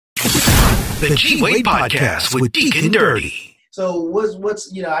The G-Wade Podcast with Deacon Dirty. So what's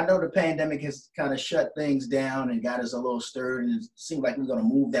I know the pandemic has kind of shut things down and got us a little stirred, and it seems like we're going to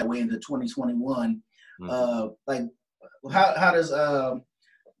move that way into 2021. Like, how does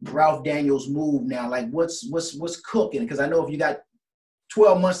Ralph Daniels move now? Like, what's cooking? Because I know if you got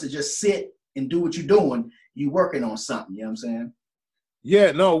 12 months to just sit and do what you're doing, you working on something. You know what I'm saying?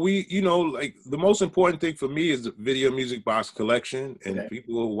 Yeah, no, like the most important thing for me is the Video Music Box Collection. And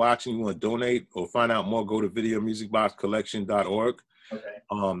people who are watching, you want to donate or find out more, go to videomusicboxcollection.org.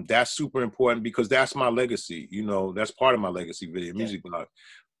 Okay. That's super important because that's my legacy. That's part of my legacy, Video Music Box.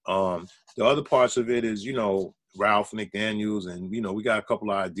 The other parts of it is, Ralph McDaniels, and, we got a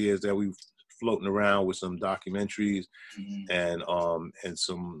couple of ideas that we've floating around with some documentaries and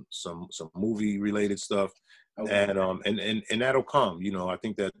some movie related stuff. Okay. And that'll come, I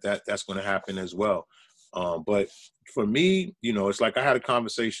think that's going to happen as well. But for me, it's like I had a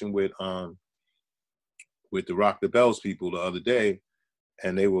conversation with the Rock the Bells people the other day,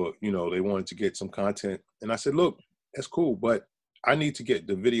 and they were, they wanted to get some content. And I said, look, that's cool, but I need to get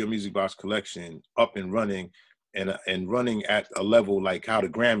the Video Music Box Collection up and running and running at a level like how the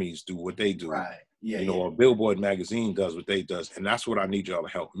Grammys do what they do. Right. Yeah. Or Billboard magazine does what they does. And that's what I need y'all to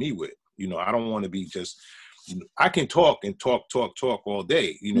help me with. I don't want to be just, I can talk all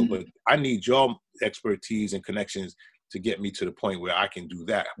day, but I need your expertise and connections to get me to the point where I can do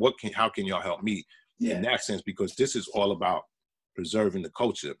that. How can y'all help me in that sense? Because this is all about preserving the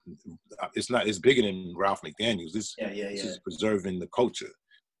culture. It's bigger than Ralph McDaniels. This is preserving the culture.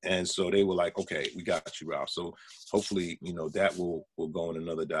 And so they were like, okay, we got you, Ralph. So hopefully, that will go in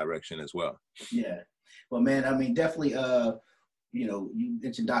another direction as well. Yeah. Well, man, I mean, definitely, you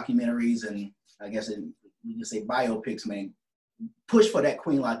mentioned documentaries, and I guess you can say biopics, man. Push for that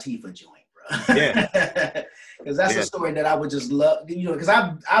Queen Latifah joint, bro. Yeah. Because that's a story that I would just love, because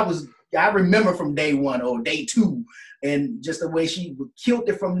I remember from day one or day two, and just the way she killed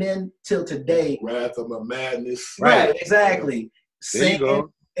it from then till today. Wrath of a Madness. Right, exactly. There you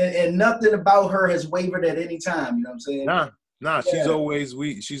go. And nothing about her has wavered at any time. You know what I'm saying? Nah. She's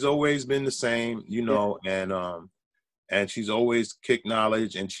always been the same. And she's always kicked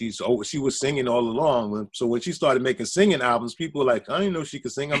knowledge, and she was singing all along. So when she started making singing albums, people were like, I didn't know she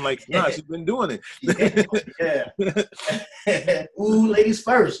could sing. I'm like, nah, she's been doing it. Yeah. Ooh, ladies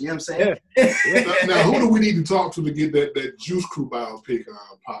first. You know what I'm saying? Yeah. Now, who do we need to talk to get that Juice Crew biopic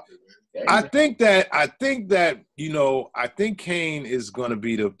popping, man? I think Kane is going to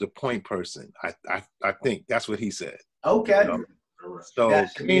be the point person. I think that's what he said. Okay. So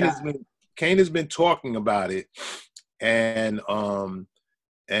Kane has been talking about it, and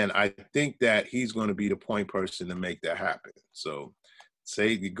I think that he's going to be the point person to make that happen. So say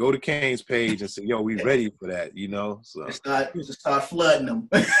you go to Kane's page and say, yo, we ready for that, So just start flooding them.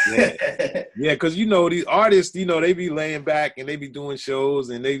 Yeah, because these artists, they be laying back and they be doing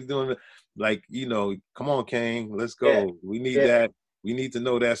shows and they be doing like, come on, Kane, let's go. Yeah. We need that. We need to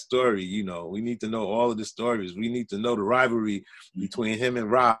know that story, We need to know all of the stories. We need to know the rivalry between him and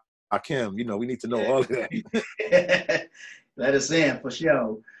Rakim. We need to know all of that. Let us in for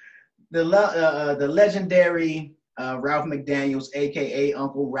sure. The legendary Ralph McDaniels, a.k.a.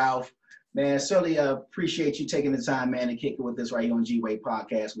 Uncle Ralph. Man, certainly appreciate you taking the time, man, and kicking with us right here on G-Wade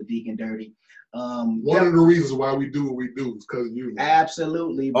Podcast with Deacon Dirty. One of the reasons why we do what we do is because of you, man.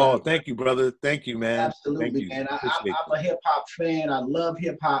 Absolutely, brother. Oh, thank you, brother. Thank you, man. Absolutely, man. I'm a hip-hop fan. I love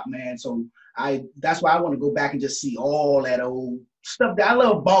hip-hop, man. So that's why I want to go back and just see all that old stuff. I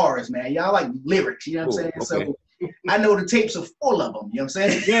love bars, man. Y'all like lyrics, you know what I'm saying? Okay. So I know the tapes are full of them, you know what I'm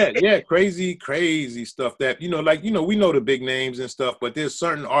saying? Yeah, crazy stuff that, we know the big names and stuff, but there's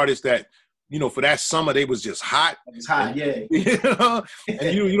certain artists that, for that summer, they was just hot. It's hot, yeah.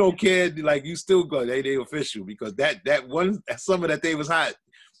 And you don't care, like, you still go, they official, because that summer that they was hot,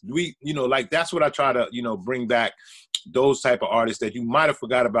 that's what I try to, bring back, those type of artists that you might have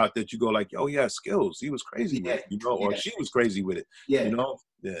forgot about, that you go like, oh yeah, Skills, he was crazy with it, or she was crazy with it,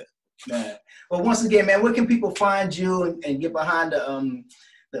 Yeah. Well, once again, man, where can people find you and get behind the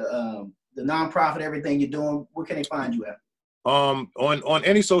nonprofit, everything you're doing? Where can they find you at? On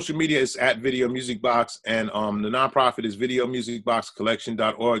any social media, it's at Video Music Box, and the nonprofit is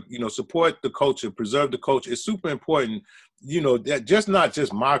videomusicboxcollection.org. Support the culture, preserve the culture. It's super important, that not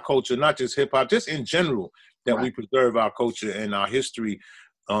just my culture, not just hip hop, just in general, that we preserve our culture and our history,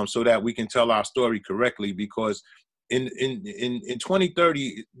 so that we can tell our story correctly, because in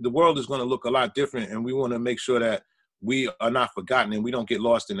 2030, the world is going to look a lot different, and we want to make sure that we are not forgotten and we don't get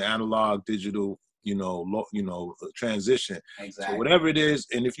lost in the analog, digital transition. Exactly. So whatever it is,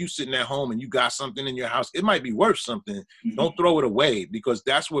 and if you sitting at home and you got something in your house, it might be worth something. Mm-hmm. Don't throw it away, because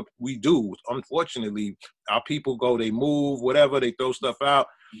that's what we do. Unfortunately, our people they move, whatever, they throw stuff out,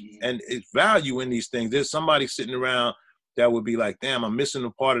 and it's value in these things. There's somebody sitting around that would be like, damn, I'm missing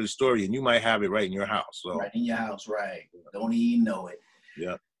a part of the story, and you might have it right in your house. So right in your house, right? Don't even know it.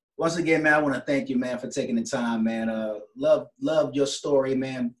 Yeah. Once again, man, I want to thank you, man, for taking the time, man. Love your story,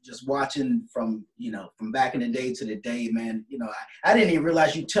 man. Just watching from back in the day to the day, man. I didn't even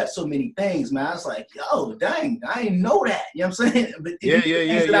realize you touched so many things, man. I was like, yo, dang, I didn't know that. You know what I'm saying? But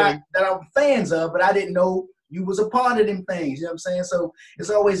that I'm fans of, but I didn't know you was a part of them things. You know what I'm saying? So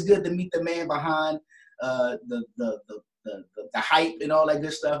it's always good to meet the man behind the hype and all that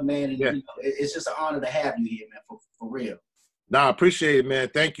good stuff, man. And it's just an honor to have you here, man, for real. Nah, I appreciate it, man.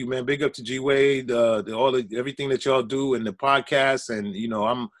 Thank you, man. Big up to G Wade, everything that y'all do in the podcast, and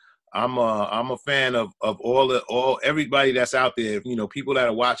I'm a fan of everybody that's out there. People that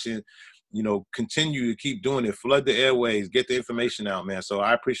are watching, continue to keep doing it. Flood the airways, get the information out, man. So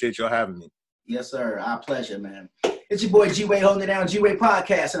I appreciate y'all having me. Yes, sir. Our pleasure, man. It's your boy G Wade holding it down, G Wade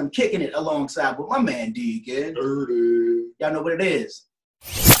Podcast, and I'm kicking it alongside with my man Deacon. Y'all know what it is.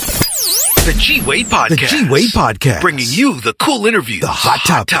 The G-Wade Podcast. The G-Wade Podcast. Bringing you the cool interviews, the hot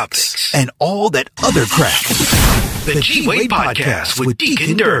topics, and all that other crap. The G-Wade Podcast with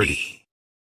Deacon Dirty.